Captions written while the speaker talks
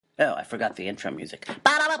Oh, I forgot the intro music.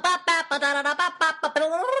 Everybody,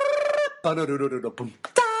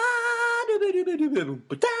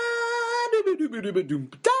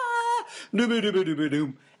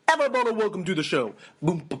 welcome to the show.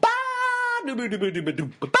 Welcome.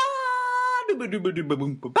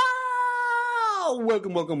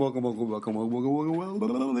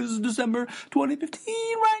 This is December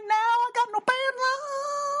 2015 right now. I got no pants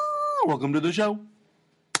on. Welcome to the show.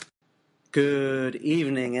 Good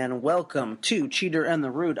evening and welcome to Cheater and the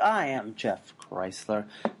Rude. I am Jeff Chrysler.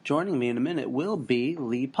 Joining me in a minute will be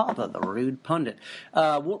Lee Papa, the Rude Pundit.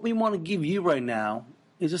 What we want to give you right now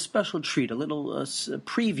is a special treat, a little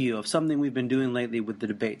preview of something we've been doing lately with the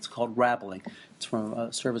debates called Rabbling. It's from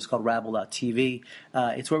a service called Rabble.tv.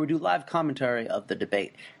 It's where we do live commentary of the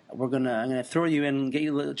debate. I'm going to throw you in and get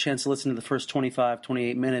you a chance to listen to the first 25,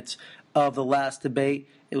 28 minutes of the last debate.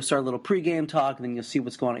 It will start a little pregame talk, and then you'll see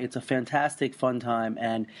what's going on. It's a fantastic, fun time,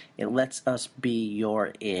 and it lets us be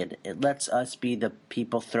your id. It lets us be the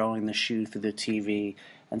people throwing the shoe through the TV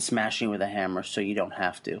and smashing with a hammer so you don't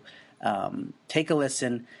have to. Take a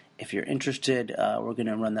listen. If you're interested, we're going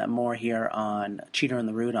to run that more here on Cheater and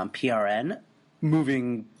the Rude on PRN.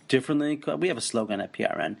 Moving differently. We have a slogan at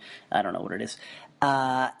PRN. I don't know what it is.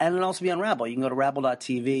 And it'll also be on Rabble. You can go to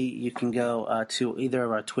Rabble.tv. You can go to either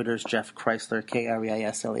of our Twitters, Jeff Chrysler,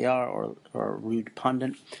 K-R-E-I-S-L-E-R, or Rude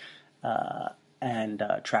Pundit, and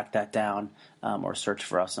track that down, or search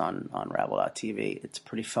for us on Rabble.tv. It's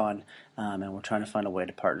pretty fun, and we're trying to find a way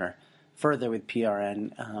to partner further with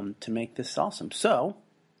PRN to make this awesome. So,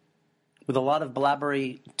 with a lot of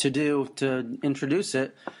blabbery to do to introduce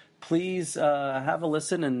it, please have a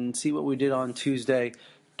listen and see what we did on Tuesday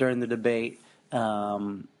during the debate.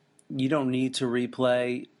 You don't need to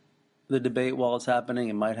replay the debate while it's happening.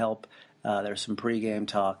 It might help. There's some pregame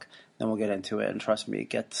talk. Then we'll get into it. And trust me,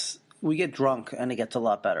 we get drunk, and it gets a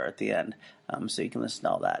lot better at the end. So you can listen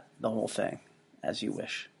to all that, the whole thing, as you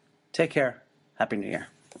wish. Take care. Happy New Year.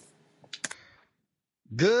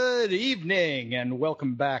 Good evening, and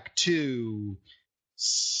welcome back to...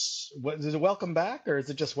 Is it welcome back, or is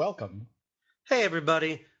it just welcome? Hey,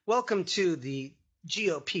 everybody. Welcome to the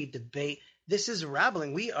GOP debate. This is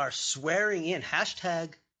Rabbling. We are swearing in.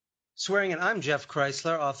 Hashtag swearing in. I'm Jeff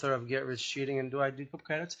Chrysler, author of Get Rich Cheating. And do I do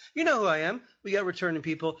credits? You know who I am. We got returning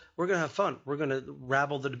people. We're going to have fun. We're going to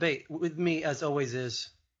rabble the debate. With me, as always, is...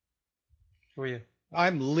 Who are you?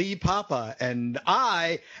 I'm Lee Papa, and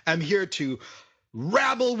I am here to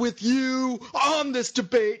rabble with you on this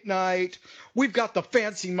debate night. We've got the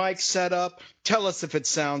fancy mic set up. Tell us if it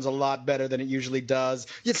sounds a lot better than it usually does.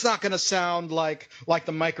 It's not going to sound like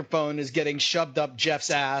the microphone is getting shoved up Jeff's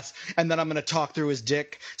ass, and then I'm going to talk through his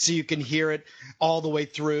dick so you can hear it all the way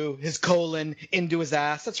through his colon into his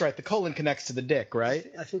ass. That's right. The colon connects to the dick, right?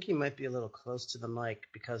 I think you might be a little close to the mic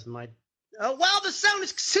because my... Oh, wow, the sound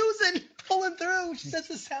is Susan pulling through. She says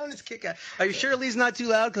the sound is kicking. Are you sure Lee's not too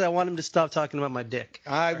loud? Because I want him to stop talking about my dick.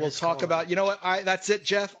 I will talk about, you know what? That's it,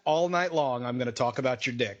 Jeff. All night long, I'm going to talk about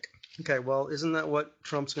your dick. Okay, well, isn't that what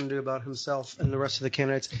Trump's going to do about himself and the rest of the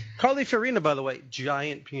candidates? Carly Fiorina, by the way,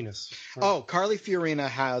 giant penis. Oh, Carly Fiorina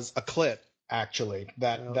has a clit, actually,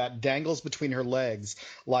 that dangles between her legs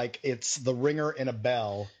like it's the ringer in a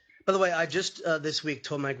bell. By the way, I just this week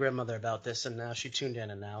told my grandmother about this, and now she tuned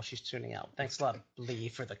in, and now she's tuning out. Thanks a lot, Lee,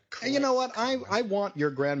 for the clip. And you know what? I want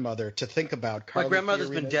your grandmother to think about Carly. My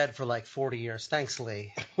grandmother's Fiorina. been dead for like 40 years. Thanks,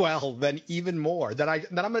 Lee. Well, then even more. Then I'm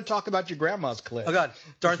going to talk about your grandma's clip. Oh, God.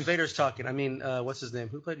 Darth Vader's talking. I mean, what's his name?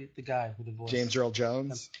 Who played the guy with the voice? James Earl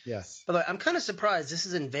Jones? Yes. By the way, I'm kind of surprised this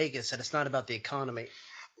is in Vegas, and it's not about the economy.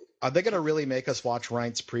 Are they going to really make us watch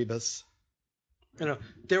Reince Priebus? You know,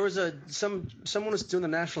 there was someone was doing the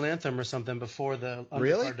national anthem or something before the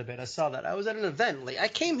undercard debate. I saw that. I was at an event. Lee. I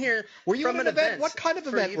came here. Were you from at an event? What kind of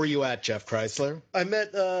event were you at, Jeff Chrysler? I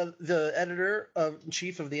met the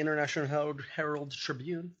editor-in-chief of the International Herald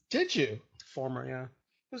Tribune. Did you? Former, yeah.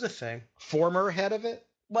 It was a thing. Former head of it?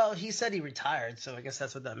 Well, he said he retired, so I guess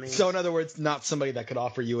that's what that means. So, in other words, not somebody that could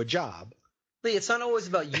offer you a job. Lee, it's not always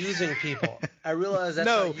about using people. I realize that's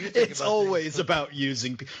no, how you think it's about always things. about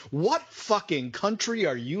using people. What fucking country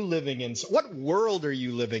are you living in? What world are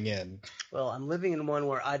you living in? Well, I'm living in one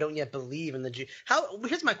where I don't yet believe in the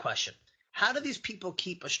Here's my question. How do these people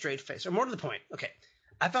keep a straight face? Or more to the point, okay,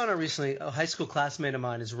 I found out recently a high school classmate of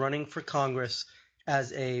mine is running for Congress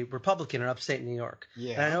as a Republican in upstate New York.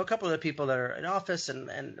 Yeah. And I know a couple of people that are in office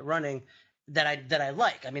and running that I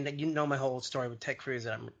like. I mean, you know my whole story with Ted Cruz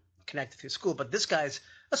that I'm connected through school, but this guy's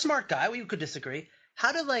a smart guy. We could disagree.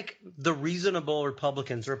 How do like the reasonable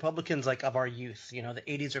Republicans like of our youth, you know, the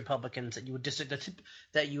 80s Republicans that you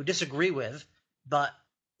would disagree with, but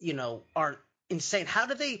you know aren't insane. How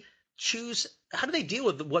do they choose? How do they deal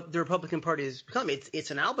with what the Republican Party has become? It's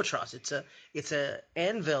an albatross. It's a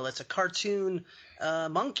anvil. It's a cartoon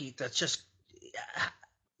monkey that's just.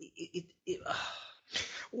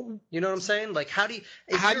 You know what I'm saying? Like, if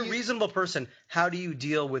you're a reasonable person, how do you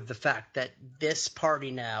deal with the fact that this party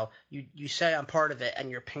now, you say I'm part of it, and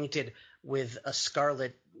you're painted with a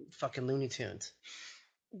scarlet fucking Looney Tunes?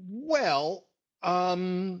 Well,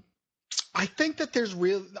 I think that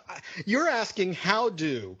you're asking how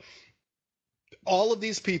do all of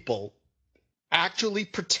these people actually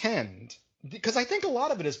pretend? Because I think a lot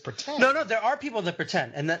of it is pretend. No, there are people that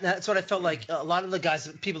pretend, and that's what I felt like. A lot of the guys,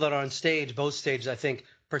 people that are on stage, both stages, I think,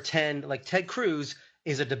 pretend. Like Ted Cruz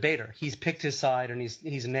is a debater. He's picked his side, and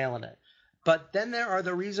he's nailing it. But then there are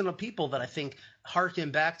the reasonable people that I think harken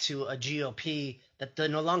back to a GOP that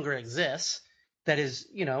no longer exists, that is,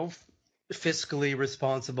 fiscally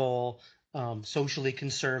responsible, socially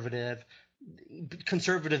conservative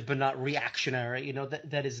but not reactionary.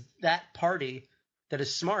 That is that party that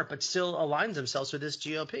is smart but still aligns themselves with this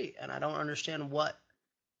GOP, and I don't understand what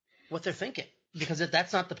they're thinking, because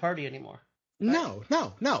that's not the party anymore. Right?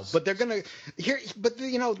 No. But they're gonna But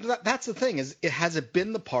that's the thing is, has it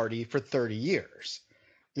been the party for 30 years?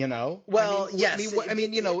 Well, yes.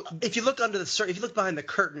 If you look behind the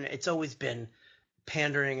curtain, it's always been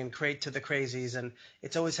pandering and to the crazies, and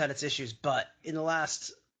it's always had its issues. But in the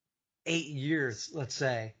last 8 years, let's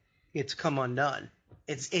say, it's come undone.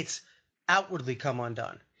 It's outwardly come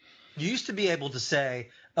undone. You used to be able to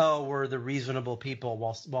say, "Oh, we're the reasonable people,"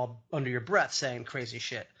 while under your breath saying crazy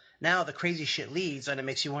shit. Now the crazy shit leads, and it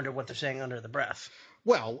makes you wonder what they're saying under the breath.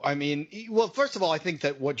 Well, first of all, I think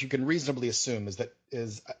that what you can reasonably assume is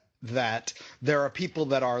that there are people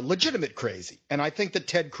that are legitimate crazy, and I think that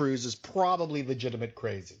Ted Cruz is probably legitimate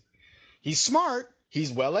crazy. He's smart.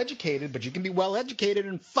 He's well educated, but you can be well educated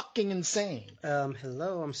and fucking insane.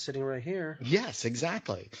 Hello, I'm sitting right here. Yes,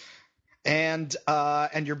 exactly. And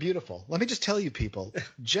you're beautiful. Let me just tell you, people,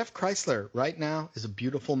 Jeff Chrysler right now is a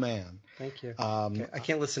beautiful man. Thank you. Okay. I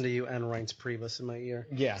can't listen to you and Reince Priebus in my ear.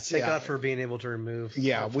 Yes. Thank God for being able to remove.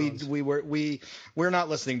 Yeah, we're not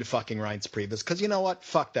listening to fucking Reince Priebus, because you know what?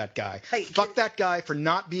 Fuck that guy. Hey, fuck that guy for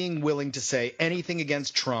not being willing to say anything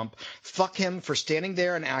against Trump. Fuck him for standing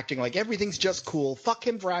there and acting like everything's just cool. Fuck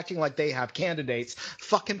him for acting like they have candidates.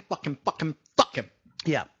 Fuck him.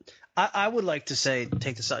 Yeah. I would like to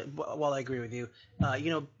take this out, while I agree with you,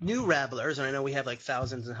 new Rabblers, and I know we have like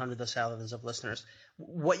thousands and hundreds of thousands of listeners,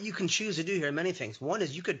 what you can choose to do here are many things. One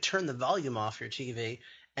is you could turn the volume off your TV,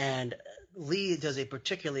 and Lee does a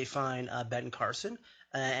particularly fine Ben Carson,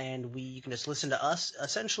 and you can just listen to us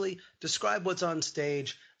essentially describe what's on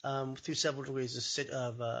stage through several degrees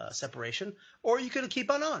of separation, or you could keep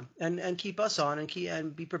on and keep us on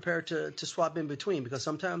and be prepared to swap in between, because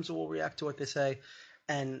sometimes we'll react to what they say.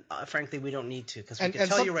 And frankly, we don't need to, because we can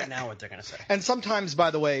tell you right now what they're going to say. And sometimes,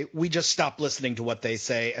 by the way, we just stop listening to what they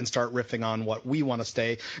say and start riffing on what we want to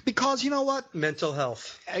say, because you know what? Mental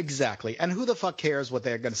health. Exactly. And who the fuck cares what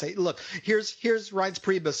they're going to say? Look, here's Reince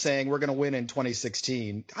Priebus saying we're going to win in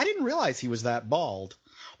 2016. I didn't realize he was that bald.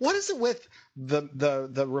 What is it with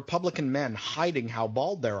the Republican men hiding how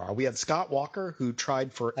bald there are? We had Scott Walker, who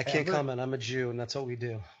tried for. I can't comment. I'm a Jew, and that's what we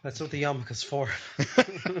do. That's what the yarmulke's for.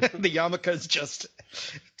 The yarmulke is just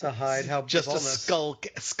to hide how just baldness.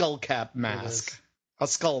 a skull cap mask, a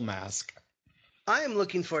skull mask. I am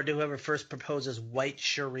looking forward to whoever first proposes white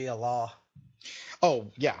Sharia law. Oh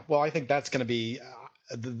yeah, well I think that's going to be.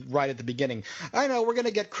 Right at the beginning. I know we're going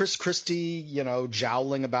to get Chris Christie,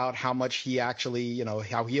 jowling about how much he actually,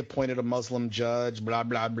 how he appointed a Muslim judge, blah,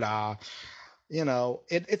 blah, blah.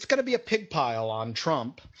 It's going to be a pig pile on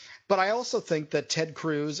Trump. But I also think that Ted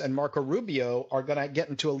Cruz and Marco Rubio are going to get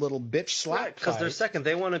into a little bitch slap fight. Because they're second.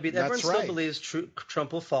 They want to be – everyone still right. believes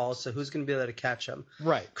Trump will fall, so who's going to be there to catch him?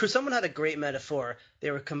 Right. Someone had a great metaphor. They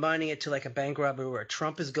were combining it to like a bank robbery where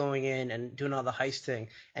Trump is going in and doing all the heist thing,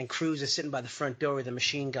 and Cruz is sitting by the front door with a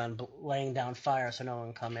machine gun laying down fire so no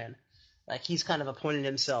one can come in. Like he's kind of appointed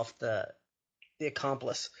himself the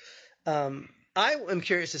accomplice. I am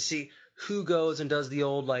curious to see who goes and does the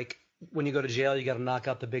old like – when you go to jail, you got to knock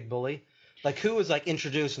out the big bully. Like, who is, like,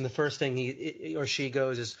 introduced, and the first thing he or she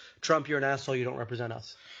goes is, Trump, you're an asshole, you don't represent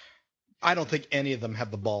us. I don't think any of them have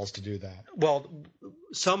the balls to do that. Well,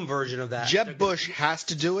 some version of that. Jeb Bush has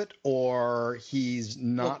to do it, or he's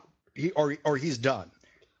not, or he's done.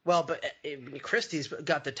 Well, but Christie's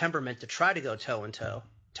got the temperament to try to go toe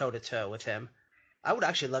to toe with him. I would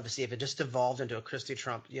actually love to see if it just evolved into a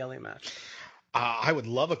Christie-Trump yelling match. I would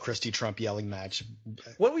love a Christie-Trump yelling match.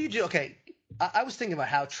 What would you do? Okay, I was thinking about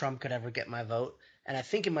how Trump could ever get my vote, and I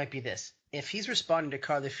think it might be this. If he's responding to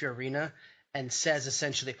Carly Fiorina and says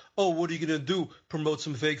essentially, "Oh, what are you gonna do? Promote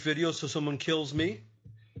some fake videos so someone kills me?"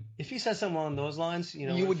 If he says something along those lines,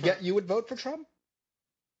 You would vote for Trump?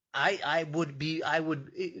 I would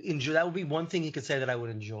enjoy. That would be one thing he could say that I would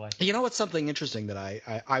enjoy. You know what's something interesting that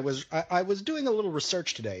I was doing a little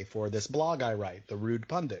research today for this blog I write, The Rude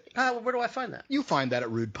Pundit. Well, where do I find that? You find that at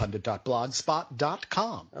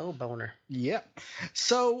rudepundit.blogspot.com. Oh, boner. Yeah.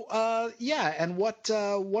 So, and what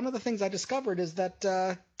one of the things I discovered is that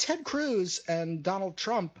Ted Cruz and Donald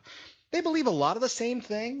Trump, they believe a lot of the same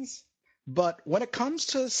things, but when it comes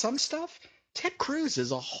to some stuff, Ted Cruz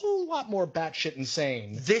is a whole lot more batshit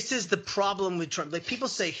insane. This is the problem with Trump. Like, people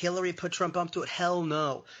say Hillary put Trump onto it. Hell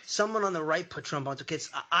no. Someone on the right put Trump onto it.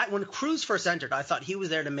 When Cruz first entered, I thought he was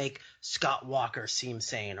there to make Scott Walker seem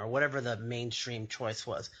sane or whatever the mainstream choice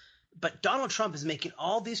was. But Donald Trump is making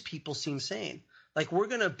all these people seem sane. Like, we're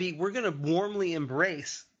gonna warmly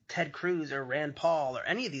embrace Ted Cruz or Rand Paul or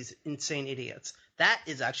any of these insane idiots. That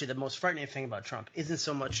is actually the most frightening thing about Trump. Isn't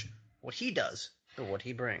so much what he does, but what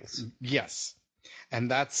he brings. Yes.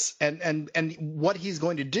 And that's and what he's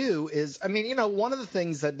going to do is, I mean, one of the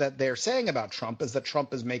things that they're saying about Trump is that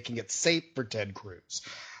Trump is making it safe for Ted Cruz,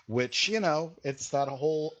 which, it's that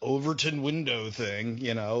whole Overton window thing,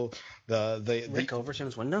 the Rick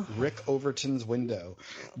Overton's window? Rick Overton's window.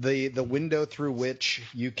 The window through which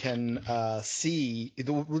you can see,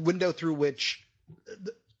 the window through which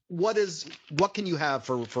what can you have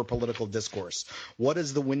for political discourse? What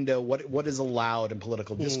is the window? What is allowed in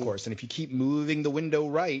political discourse? And if you keep moving the window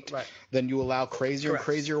right, then you allow crazier and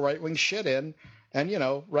crazier right-wing shit in. And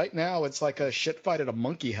right now it's like a shit fight at a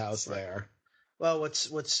monkey house there. Well,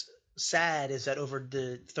 what's sad is that over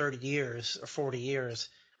the 30 years or 40 years,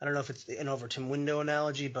 I don't know if it's an Overton window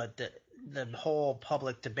analogy, but the whole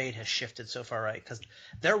public debate has shifted so far right because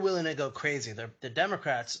they're willing to go crazy. The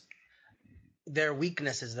Democrats, their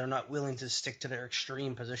weakness is they're not willing to stick to their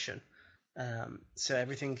extreme position. So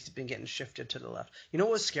everything's been getting shifted to the left. You know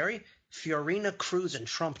what was scary? Fiorina, Cruz, and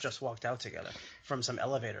Trump just walked out together from some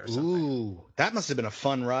elevator or something. Ooh, that must have been a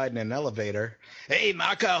fun ride in an elevator. Hey,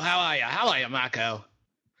 Marco, how are you? How are you, Marco?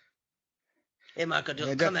 Hey, Marco,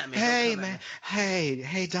 don't come at me. Hey, man.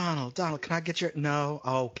 Hey, Donald, can I get your... No?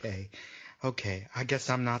 Okay. I guess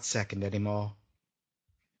I'm not second anymore.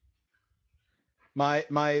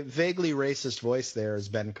 My vaguely racist voice there is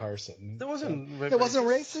Ben Carson. It wasn't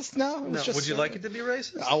racist? No. No. Would you like it to be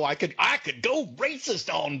racist? Oh, I could go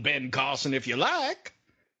racist on Ben Carson if you like.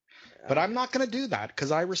 But I'm not going to do that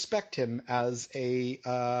because I respect him as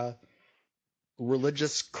a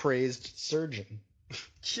religious crazed surgeon.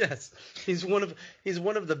 Yes, he's one of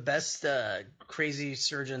the best crazy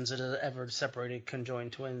surgeons that have ever separated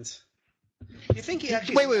conjoined twins. You think he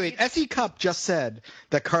actually? Wait. S.E. Cupp just said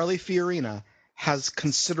that Carly Fiorina has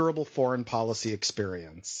considerable foreign policy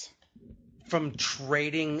experience. From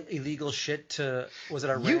trading illegal shit to, was it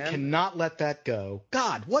Iran? You cannot let that go.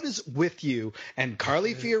 God, what is with you and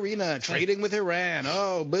Carly Fiorina trading with Iran?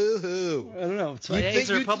 Oh, boo-hoo. I don't know. It's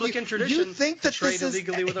a Republican tradition you think that to trade this is,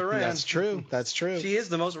 illegally with Iran. That's true. She is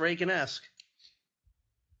the most Reagan-esque.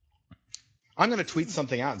 I'm going to tweet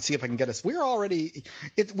something out and see if I can get us. We already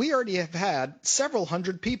have had several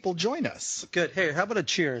hundred people join us. Good. Hey, how about a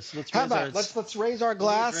cheers? Let's raise our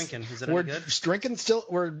glass. What are we drinking? Is it We're good?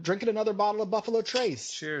 We're drinking another bottle of Buffalo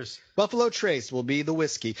Trace. Cheers. Buffalo Trace will be the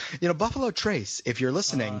whiskey. Buffalo Trace, if you're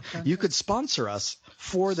listening, you could sponsor us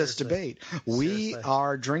for this debate.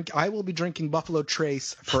 I will be drinking Buffalo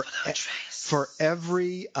Trace for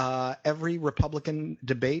every Republican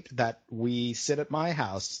debate that we sit at my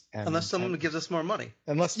house. Unless someone gives us more money.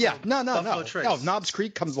 No. Trace. No, Knobs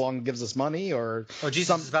Creek comes along and gives us money, or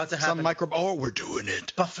Jesus, it's about to happen. We're doing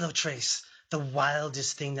it. Buffalo Trace, the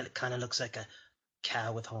wildest thing that kind of looks like a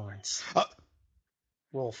cow with horns.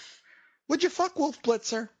 Wolf. Would you fuck Wolf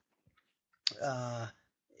Blitzer?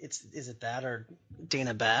 Is it that or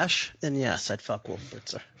Dana Bash? Then yes, I'd fuck Wolf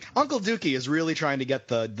Blitzer. Uncle Dookie is really trying to get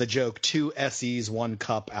the joke 2 SEs 1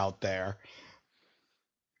 cup out there.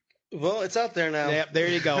 Well, it's out there now. Yeah, there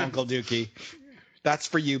you go, Uncle Dookie. That's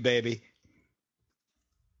for you, baby.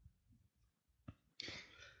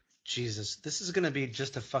 Jesus, this is going to be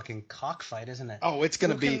just a fucking cockfight, isn't it? Oh, it's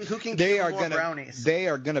going to be. Who can kill more brownies? They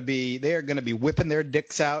are going to be whipping their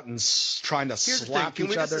dicks out and trying to slap each other. Can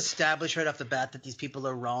we just establish right off the bat that these people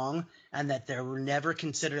are wrong and that they will never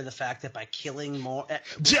consider the fact that by killing more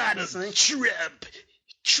Donald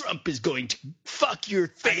Trump is going to fuck your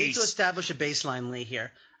face. I need to establish a baseline, Lee,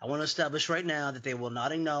 here. I want to establish right now that they will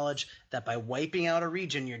not acknowledge that by wiping out a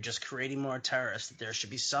region, you're just creating more terrorists, that there should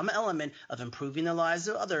be some element of improving the lives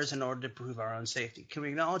of others in order to prove our own safety. Can we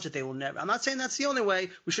acknowledge that they will never – I'm not saying that's the only way.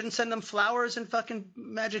 We shouldn't send them flowers and fucking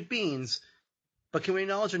magic beans. But can we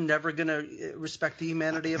acknowledge they're never going to respect the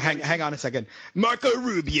humanity of Hang on a second. Marco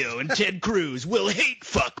Rubio and Ted Cruz will hate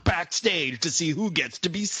fuck backstage to see who gets to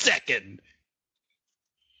be second.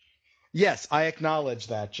 Yes, I acknowledge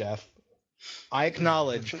that, Jeff. I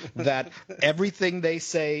acknowledge that everything they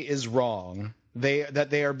say is wrong. Their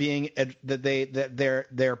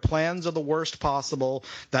plans are the worst possible.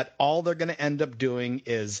 That all they're going to end up doing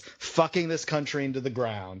is fucking this country into the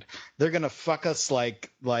ground. They're going to fuck us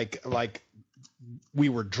like we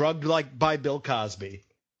were drugged like by Bill Cosby.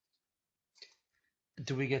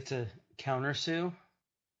 Do we get to countersue?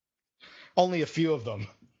 Only a few of them.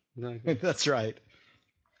 No. That's right.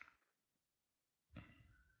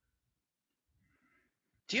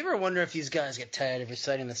 Do you ever wonder if these guys get tired of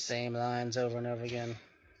reciting the same lines over and over again?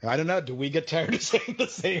 I don't know. Do we get tired of saying the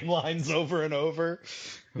same lines over and over?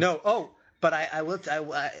 No. Oh, but I will.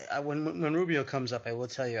 When Rubio comes up, I will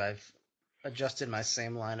tell you I've adjusted my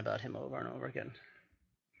same line about him over and over again.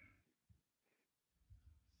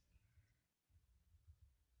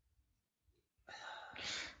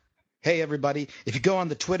 Hey, everybody, if you go on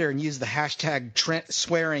the Twitter and use the hashtag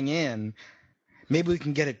swearing in, maybe we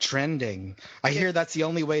can get it trending. I hear that's the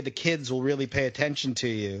only way the kids will really pay attention to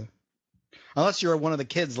you. Unless you're one of the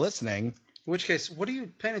kids listening. In which case, what are you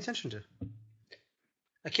paying attention to?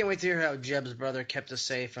 I can't wait to hear how Jeb's brother kept us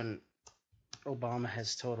safe and Obama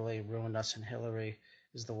has totally ruined us and Hillary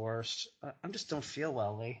is the worst. I just don't feel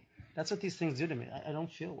well, Lee. That's what these things do to me. I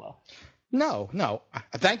don't feel well. No.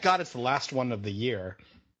 Thank God it's the last one of the year.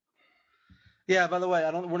 Yeah, by the way,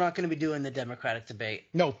 we're not going to be doing the Democratic debate.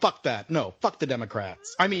 No, fuck that. No, fuck the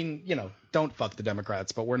Democrats. I mean, don't fuck the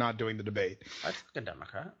Democrats, but we're not doing the debate. I fucked a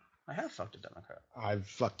Democrat. I have fucked a Democrat. I've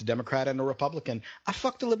fucked a Democrat and a Republican. I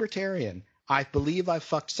fucked a Libertarian. I believe I've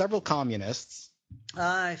fucked several communists.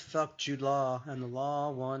 I fucked Jude Law, and the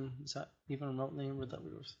law won. Is that even remotely with that?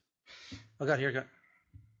 Oh, God, here we go.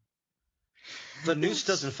 The noose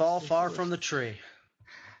doesn't fall far from the tree.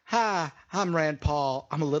 Hi, I'm Rand Paul.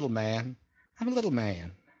 I'm a little man. I'm a little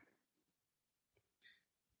man.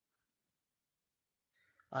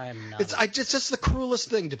 I am not. It's just the cruelest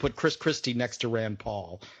thing to put Chris Christie next to Rand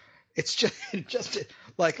Paul. It's just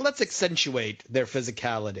like, let's accentuate their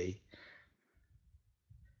physicality.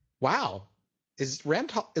 Wow. Is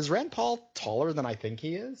Rand Paul taller than I think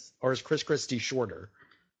he is? Or is Chris Christie shorter?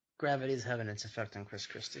 Gravity's having its effect on Chris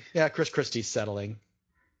Christie. Yeah, Chris Christie's settling.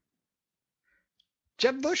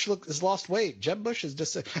 Jeb Bush has lost weight. Jeb Bush is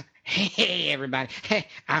just hey, everybody. Hey,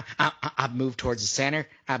 I've moved towards the center.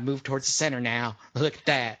 I've moved towards the center now. Look at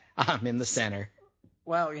that. I'm in the center.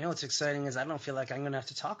 Wow, you know what's exciting is I don't feel like I'm going to have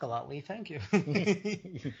to talk a lot, Lee. Thank you.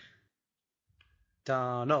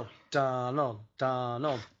 Donald. Trump.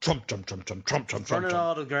 Burn it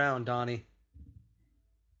all to the ground, Donnie.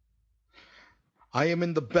 I am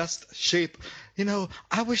in the best shape.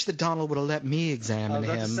 I wish that Donald would have let me examine I was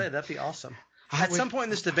about him. to say, that'd be awesome. At some point in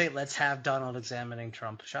this debate, let's have Donald examining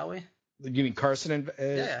Trump, shall we? You mean Carson?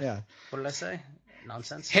 Yeah. What did I say?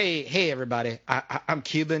 Nonsense? Hey, everybody. I'm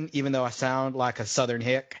Cuban, even though I sound like a Southern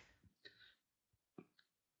hick.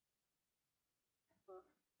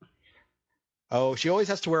 Oh, she always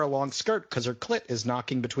has to wear a long skirt because her clit is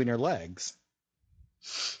knocking between her legs.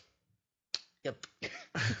 Yep.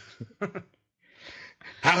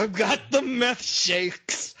 I've got the meth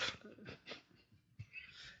shakes.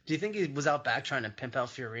 Do you think he was out back trying to pimp out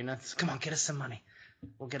Fiorina? Come on, get us some money.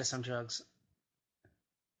 We'll get us some drugs.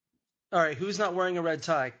 All right, who's not wearing a red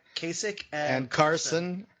tie? Kasich and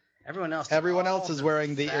Carson. Everyone else. Everyone else is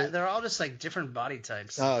wearing the. They're all just like different body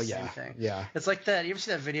types. Oh Same thing. Yeah. It's like that. You ever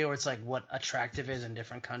see that video where it's like what attractive is in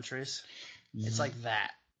different countries? It's like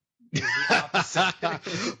that. It's the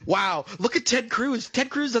opposite. Wow, look at Ted Cruz. Ted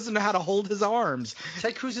Cruz doesn't know how to hold his arms.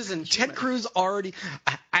 Ted Cruz isn't. Ted Cruz already.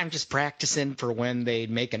 I'm just practicing for when they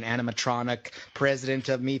make an animatronic president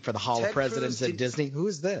of me for the Hall of Presidents at Disney. Who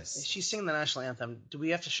is this? She's singing the national anthem. Do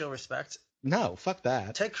we have to show respect? No, fuck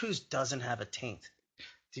that. Ted Cruz doesn't have a taint.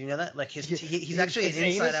 Do you know that? Like he's actually an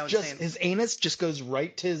inside out taint. His anus just goes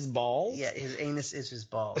right to his balls. Yeah, his anus is his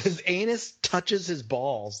balls. His anus touches his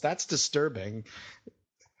balls. That's disturbing.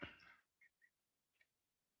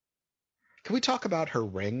 Can we talk about her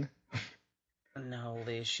ring? No,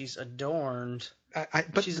 Lee. She's adorned.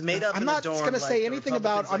 But she's made up. I'm not going to say anything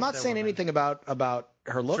about. I'm not saying anything about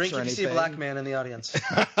her looks Drink or if anything. You see a black man in the audience.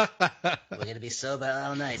 We're gonna be sober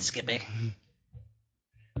all night, Skippy.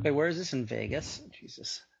 Wait, where is this in Vegas?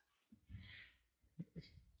 Jesus.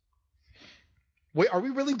 Wait, are we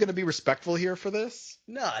really going to be respectful here for this?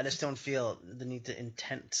 No, I just don't feel the need to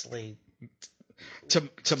intensely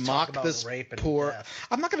to mock about this rape and poor. death.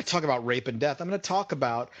 I'm not going to talk about rape and death. I'm going to talk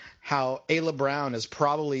about how Ayla Brown is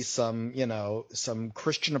probably some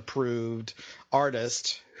Christian approved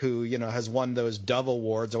artist who has won those Dove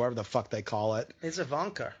Awards or whatever the fuck they call it. It's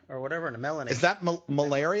Ivanka or whatever, and a Melanie. Is that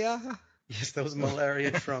malaria? Yes, that was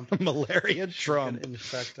malaria Trump. Malaria Trump. Could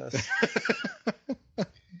infect us.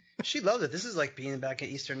 She loves it. This is like being back in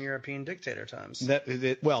Eastern European dictator times.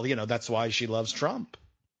 That's why she loves Trump.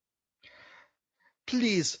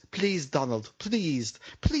 Please, Donald, please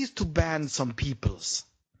to ban some peoples.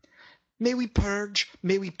 May we purge,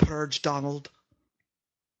 Donald.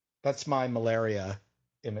 That's my malaria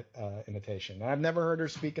imitation. I've never heard her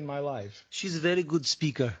speak in my life. She's a very good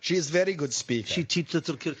speaker. She is very good speaker. She teaches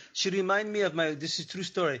little kids. She reminds me of this is a true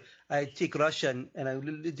story. I take Russian, and I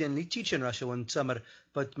didn't teach in Russia one summer,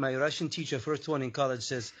 but my Russian teacher, first one in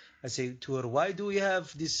college, I say to her, why do we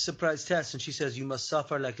have this surprise test? And she says, you must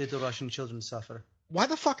suffer like little Russian children suffer. Why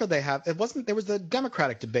the fuck are they there was the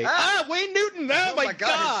Democratic debate. Wayne Newton. Oh my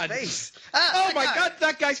God. His face. Oh my God,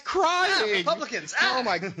 that guy's crying. Republicans. Oh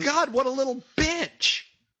my God, what a little bitch.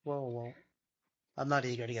 Whoa. I'm not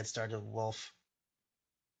eager to get started, Wolf.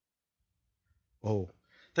 Oh.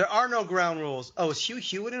 There are no ground rules. Oh, is Hugh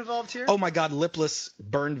Hewitt involved here? Oh my God, lipless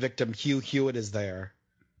burn victim Hugh Hewitt is there.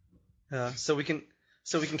 So we can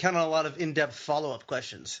count on a lot of in-depth follow-up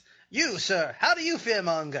questions. You, sir, how do you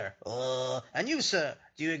fearmonger? And you, sir,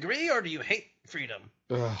 do you agree or do you hate freedom?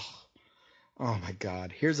 Ugh. Oh my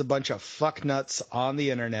God, here's a bunch of fucknuts on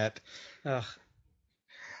the internet. Ugh.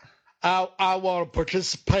 I want to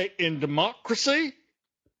participate in democracy.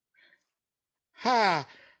 Hi,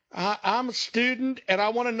 I'm a student and I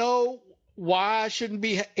want to know why I shouldn't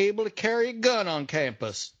be able to carry a gun on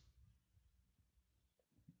campus.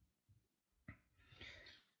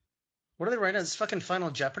 What are they writing? It's fucking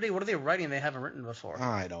Final Jeopardy? What are they writing they haven't written before?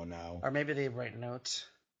 I don't know. Or maybe they write notes.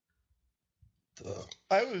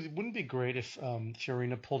 It wouldn't be great if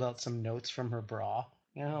Fiorina pulled out some notes from her bra.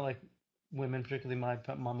 You know, like women, particularly my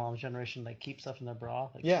mom's generation, like keep stuff in their bra,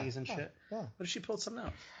 like keys and shit. Yeah. What if she pulled something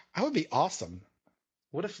out? That would be awesome.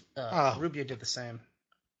 What if Rubio did the same?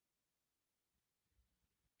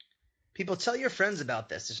 People, tell your friends about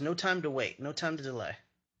this. There's no time to wait. No time to delay.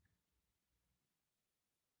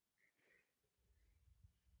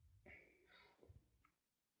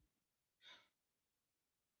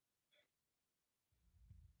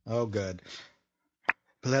 Oh, good.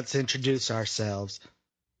 Let's introduce ourselves.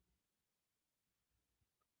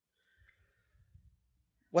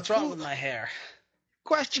 What's wrong with my hair?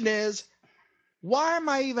 Question is, why am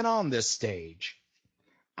I even on this stage?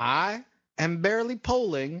 I am barely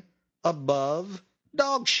polling above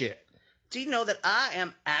dog shit. Do you know that I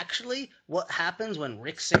am actually what happens when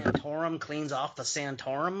Rick Santorum cleans off the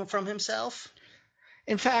Santorum from himself?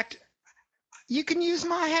 In fact, you can use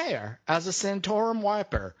my hair as a Santorum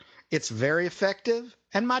wiper. It's very effective,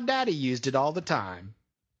 and my daddy used it all the time.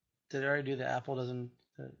 Did I already do the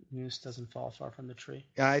noose doesn't fall far from the tree?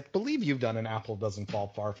 I believe you've done an apple doesn't fall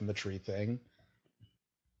far from the tree thing.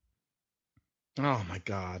 Oh, my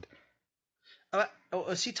God.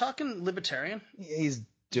 Is he talking libertarian? He's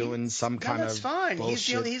doing some kind that's of fine.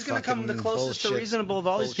 bullshit, He's going to come the closest to reasonable of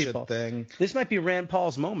all these people. Thing. This might be Rand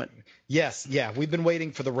Paul's moment. Yes, yeah. We've been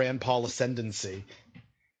waiting for the Rand Paul ascendancy.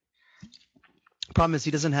 Problem is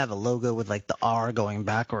he doesn't have a logo with like the R going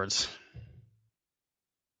backwards.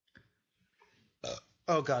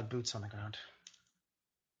 Oh God, boots on the ground.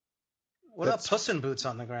 What about Puss in Boots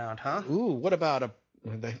on the ground, huh? Ooh, what about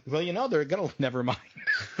they're gonna never mind.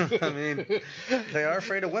 I mean, they are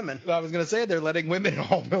afraid of women. I was gonna say they're letting women in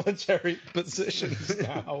all military positions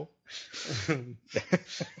now.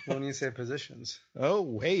 When you say positions.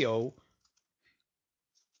 Oh, hey-o.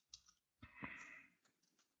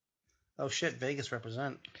 Oh shit, Vegas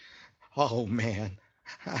represent. Oh man,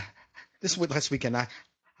 last weekend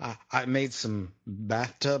I made some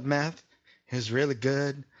bathtub meth. It was really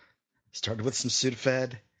good. Started with some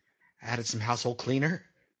Sudafed, added some household cleaner,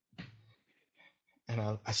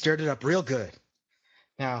 and I stirred it up real good.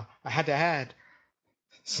 Now I had to add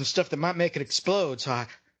some stuff that might make it explode, so I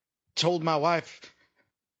told my wife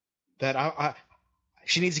that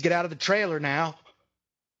she needs to get out of the trailer now.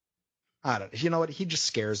 You know what? He just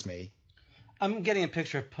scares me. I'm getting a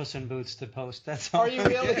picture of Puss in Boots to post. That's all. Are you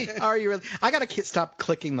really? Are you really? I gotta stop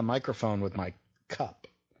clicking the microphone with my cup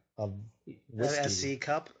of whiskey. SC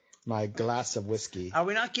cup. My glass of whiskey. Are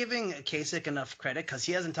we not giving Kasich enough credit? Because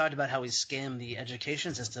he hasn't talked about how he scammed the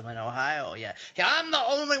education system in Ohio yet. Yeah, I'm the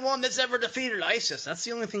only one that's ever defeated ISIS. That's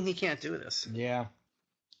the only thing he can't do this. Yeah.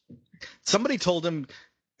 Somebody told him,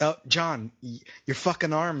 John, your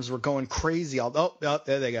fucking arms were going crazy.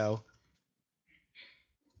 There they go.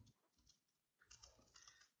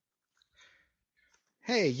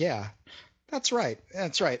 Hey, yeah. That's right.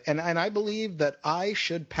 That's right. And I believe that I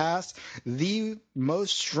should pass the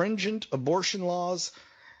most stringent abortion laws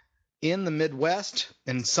in the Midwest.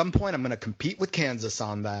 And at some point, I'm going to compete with Kansas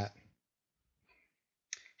on that.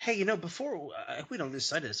 Hey, before we don't lose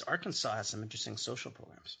sight of this, Arkansas has some interesting social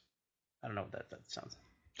programs. I don't know what that sounds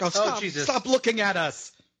like. Oh, Jesus. Stop looking at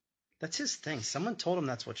us. That's his thing. Someone told him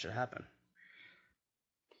that's what should happen.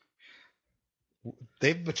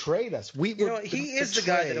 They've betrayed us. He is the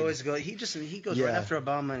guy that always goes. He goes right Yeah. after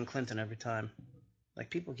Obama and Clinton every time. Like,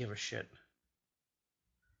 people give a shit.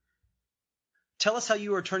 Tell us how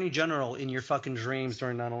you were Attorney General in your fucking dreams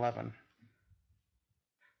during 9/11.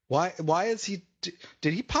 Why is he?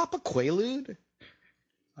 Did he pop a Quaalude?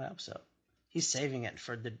 I hope so. He's saving it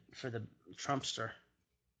for the Trumpster.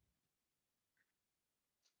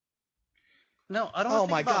 No, I don't. Oh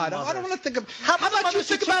my God! I don't want to think of. How about you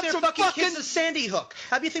think about their some fucking fucking kids at Sandy Hook?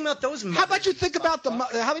 How do you think about those? How about you think about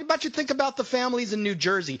How about you think about the families in New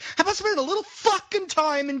Jersey? How about spending a little fucking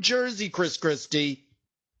time in Jersey, Chris Christie?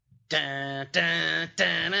 Dun, dun,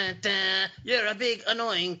 dun, dun, dun. You're a big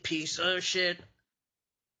annoying piece of shit.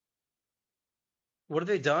 What have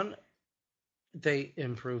they done? They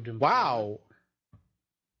improved. Wow.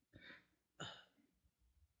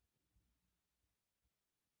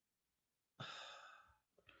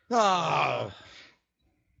 Oh.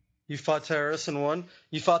 You fought terrorists and won?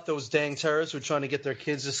 You fought those dang terrorists who were trying to get their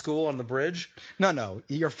kids to school on the bridge? No.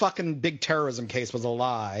 Your fucking big terrorism case was a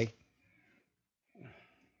lie.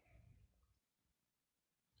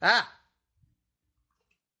 Ah!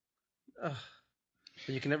 Ugh.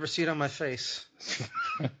 But you can never see it on my face.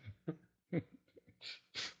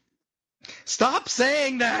 Stop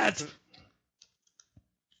saying that!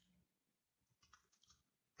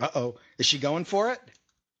 Uh-oh. Is she going for it?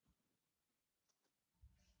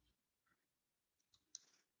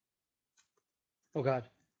 Oh, God.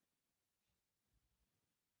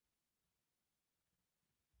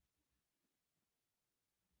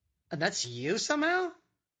 And that's you somehow?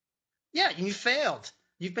 Yeah, you failed.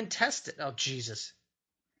 You've been tested. Oh, Jesus.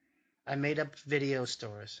 I made up video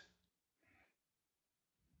stores.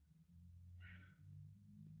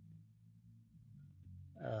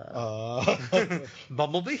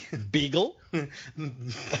 Bumblebee? Beagle?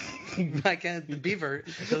 I can't. Beaver.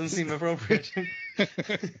 It doesn't seem appropriate.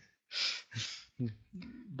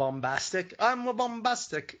 Bombastic? I'm a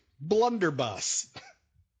bombastic. Blunderbuss.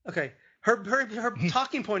 Okay. Her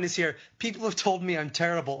talking point is here. People have told me I'm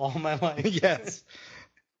terrible all my life. Yes.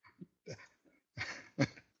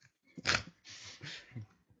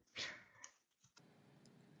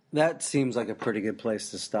 That seems like a pretty good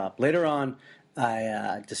place to stop. Later on,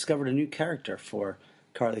 I discovered a new character for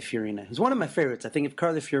Carly Fiorina. He's one of my favorites. I think if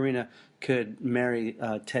Carly Fiorina could marry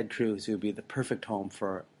Ted Cruz, it would be the perfect home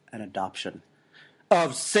for an adoption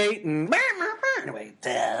of Satan. Anyway,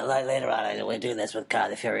 later on, we'll do this with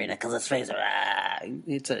Carly Fiorina because let's face it,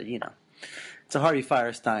 it's a Harvey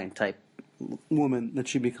Firestein type woman that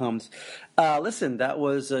she becomes. Listen, that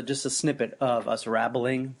was just a snippet of us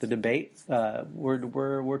rabbling the debate.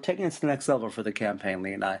 We're taking it to the next level for the campaign,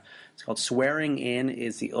 Lee and I. It's called "Swearing In"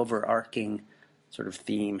 is the overarching sort of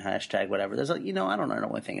theme, hashtag, whatever. There's I don't know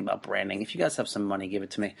anything about branding. If you guys have some money, give it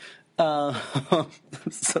to me.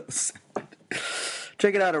 So sad.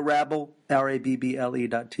 Check it out at Rabble,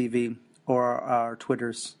 RABBLE.tv, or our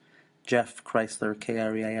Twitters, Jeff Chrysler,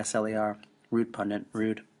 KREISLER, Rude Pundit,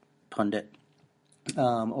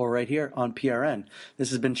 or right here on PRN. This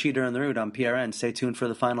has been Cheater and the Rude on PRN. Stay tuned for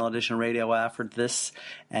the final edition radio after this,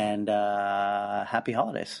 and happy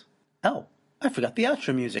holidays. Oh, I forgot the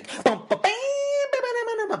outro music.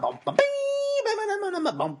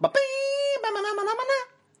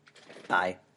 Bye.